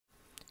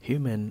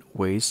Human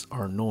ways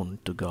are known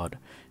to God.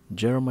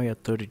 Jeremiah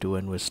 32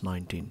 and verse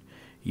 19.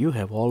 You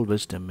have all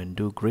wisdom and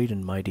do great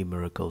and mighty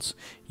miracles.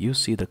 You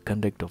see the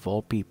conduct of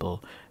all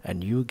people,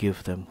 and you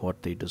give them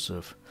what they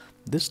deserve.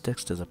 This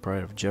text is a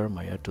prayer of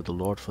Jeremiah to the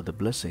Lord for the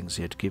blessings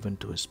he had given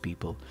to his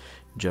people.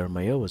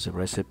 Jeremiah was a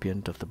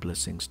recipient of the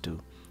blessings too.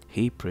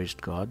 He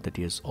praised God that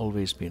he has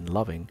always been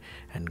loving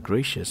and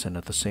gracious and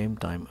at the same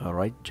time a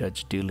right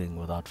judge dealing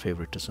without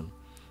favoritism.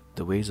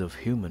 The ways of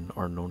human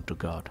are known to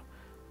God.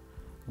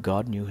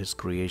 God knew his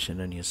creation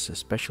and his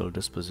special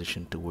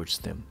disposition towards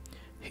them.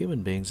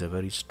 Human beings are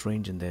very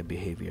strange in their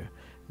behavior.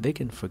 They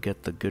can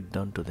forget the good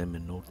done to them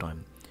in no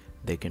time.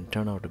 They can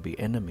turn out to be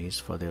enemies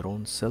for their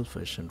own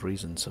selfish and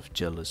reasons of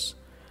jealous.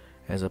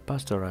 As a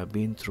pastor, I have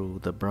been through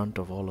the brunt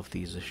of all of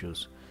these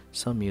issues.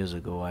 Some years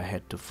ago, I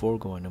had to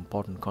forego an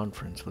important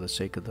conference for the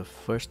sake of the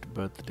first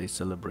birthday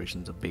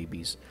celebrations of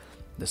babies.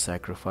 The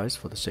sacrifice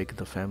for the sake of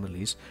the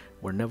families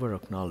were never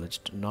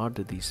acknowledged, nor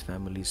did these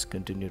families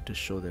continue to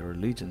show their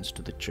allegiance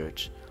to the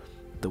church.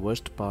 The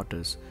worst part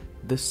is,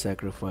 this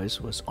sacrifice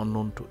was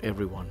unknown to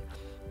everyone,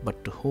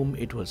 but to whom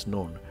it was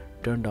known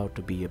turned out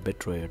to be a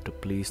betrayer to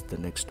please the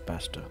next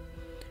pastor.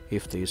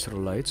 If the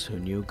Israelites, who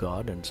knew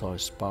God and saw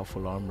his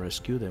powerful arm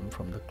rescue them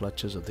from the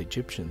clutches of the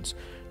Egyptians,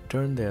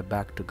 turn their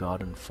back to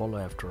God and follow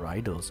after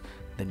idols,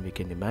 then we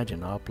can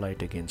imagine our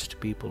plight against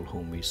people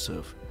whom we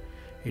serve.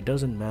 It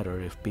doesn't matter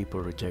if people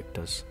reject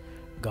us.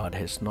 God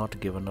has not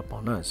given up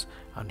on us,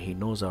 and he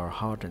knows our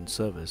heart and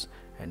service,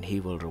 and he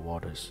will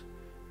reward us.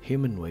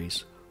 Human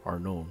ways are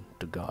known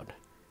to God.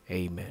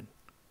 Amen.